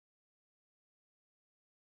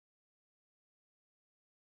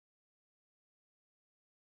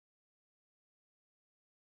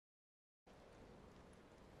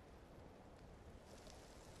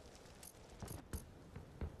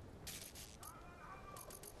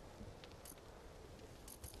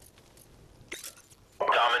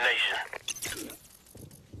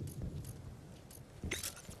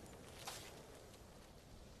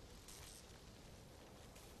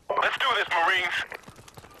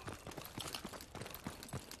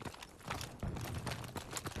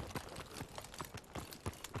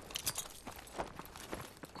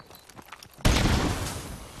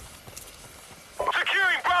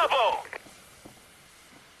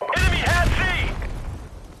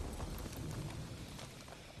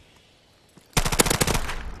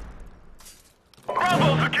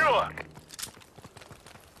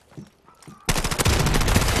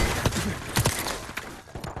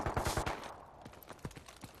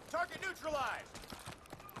Target neutralized!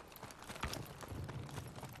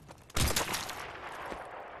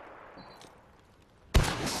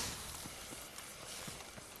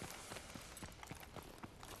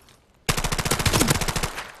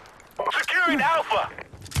 Securing Alpha!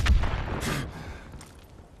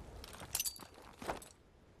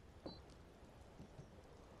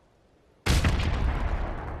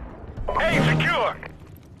 A secure!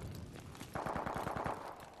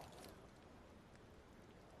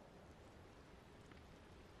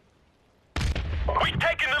 We've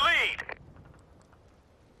taken the lead!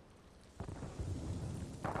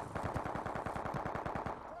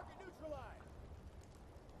 Target neutralized!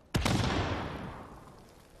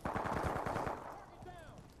 Target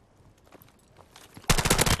down!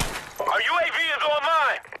 Our UAV is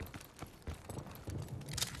online!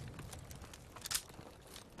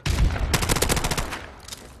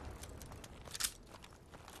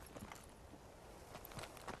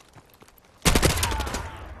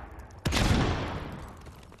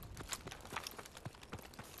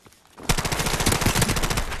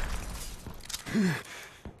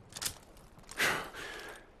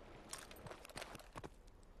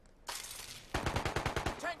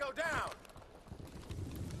 Tango down!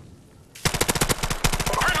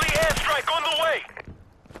 Friendly airstrike on the way!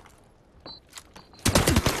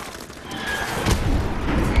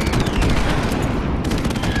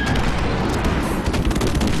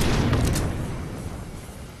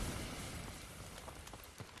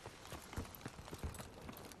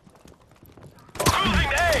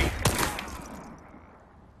 Cruising A!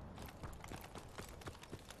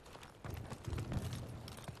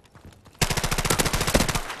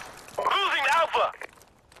 Losing Alpha!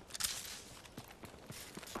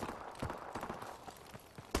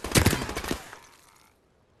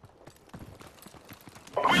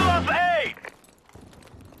 We lost A!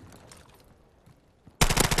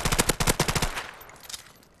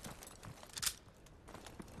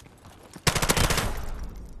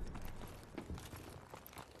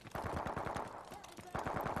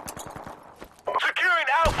 Securing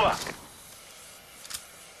Alpha!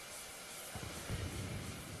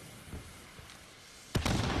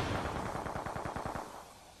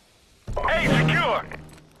 A secure!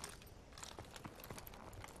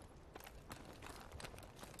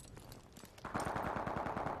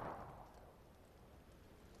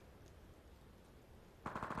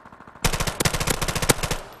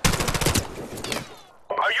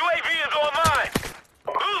 Our UAV is online!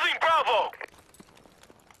 Losing Bravo!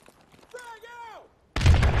 Frag out!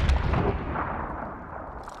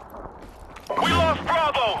 We lost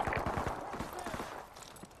Bravo!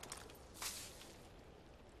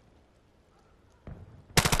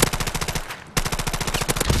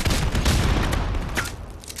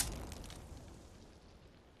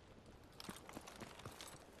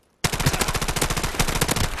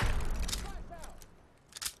 Flash out!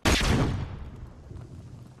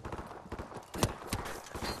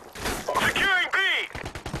 Securing B!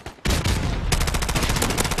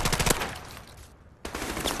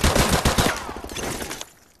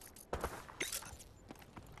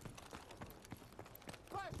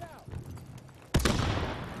 Flash out!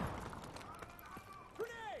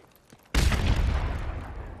 Grenade!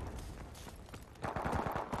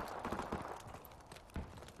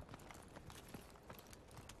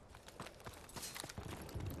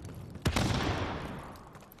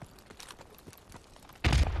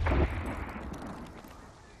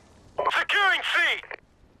 Securing C!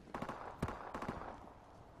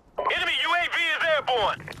 Enemy UAV is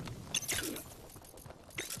airborne!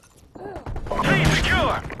 C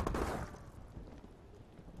secure!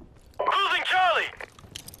 Losing Charlie!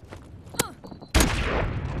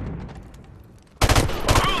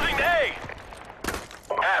 Losing A!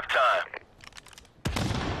 Halftime.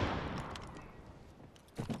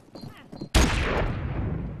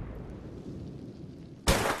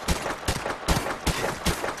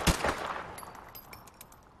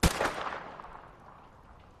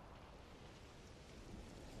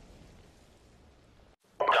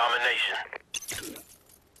 Domination.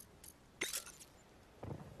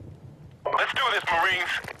 Let's do this,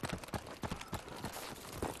 Marines.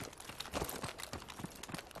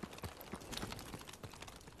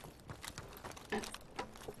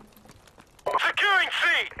 Securing C!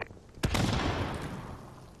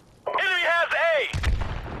 Enemy has A!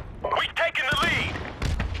 We've taken the lead!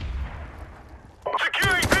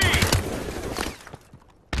 Securing B!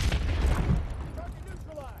 Target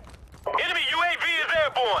neutralized! Enemy UAV is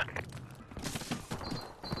airborne!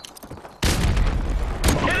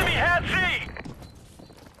 Enemy has C!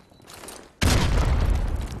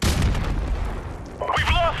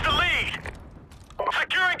 We've lost the lead!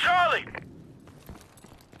 Securing Charlie!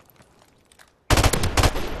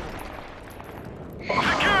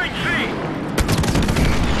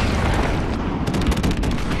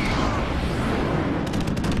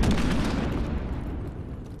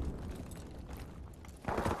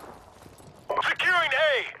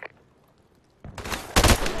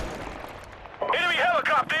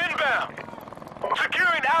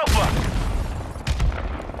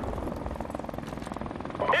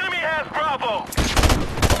 Bravo.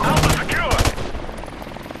 Alpha secure.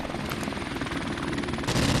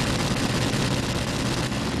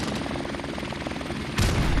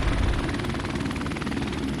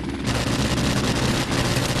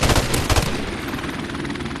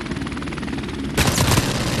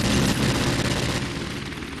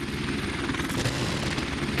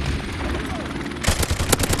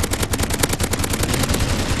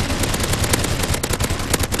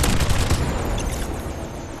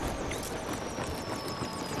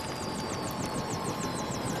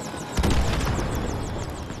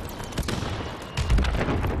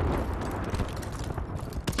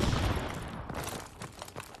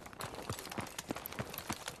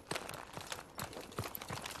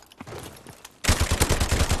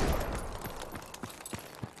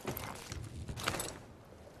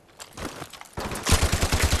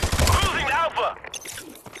 Losing Alpha.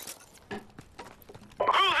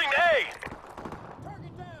 Losing A.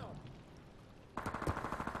 Target down.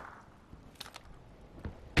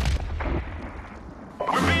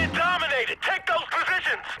 We're being dominated. Take those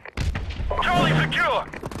positions. Charlie secure.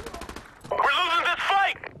 We're losing this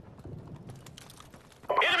fight.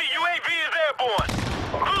 Enemy UAV is airborne.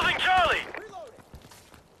 Losing Charlie. Reloading.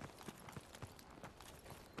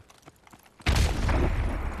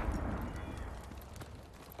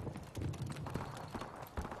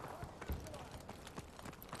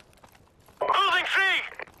 Losing C.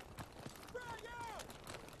 Frag out.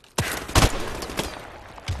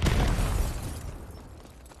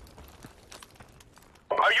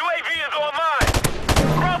 Our UAV is online.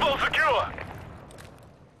 Bravo secure.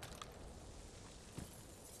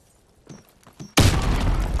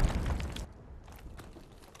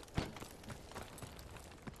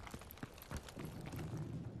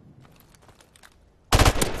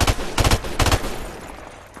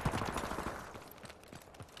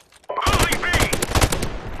 Losing B.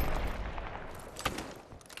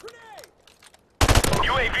 Grenade.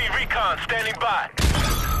 UAV recon standing by.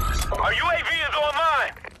 Our UAV is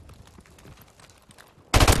online.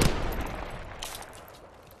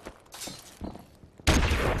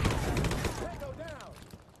 Tango down.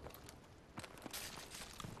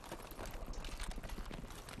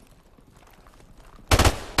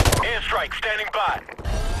 Airstrike standing by.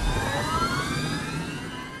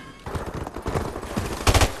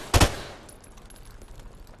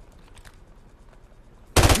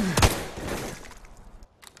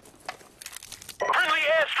 Friendly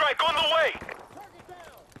airstrike on the way. Target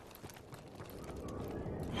down.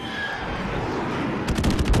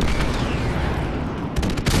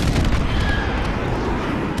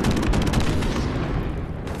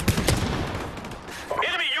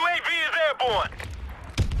 Enemy UAV is airborne.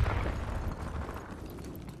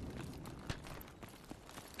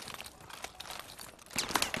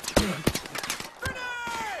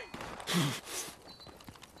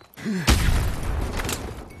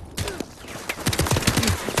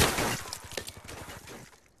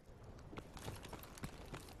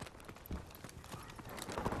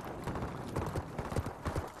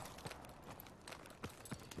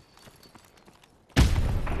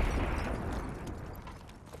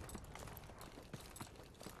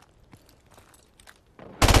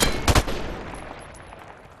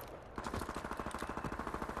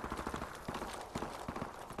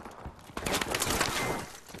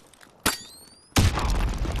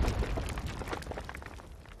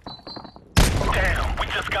 Damn, we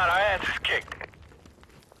just got our asses kicked.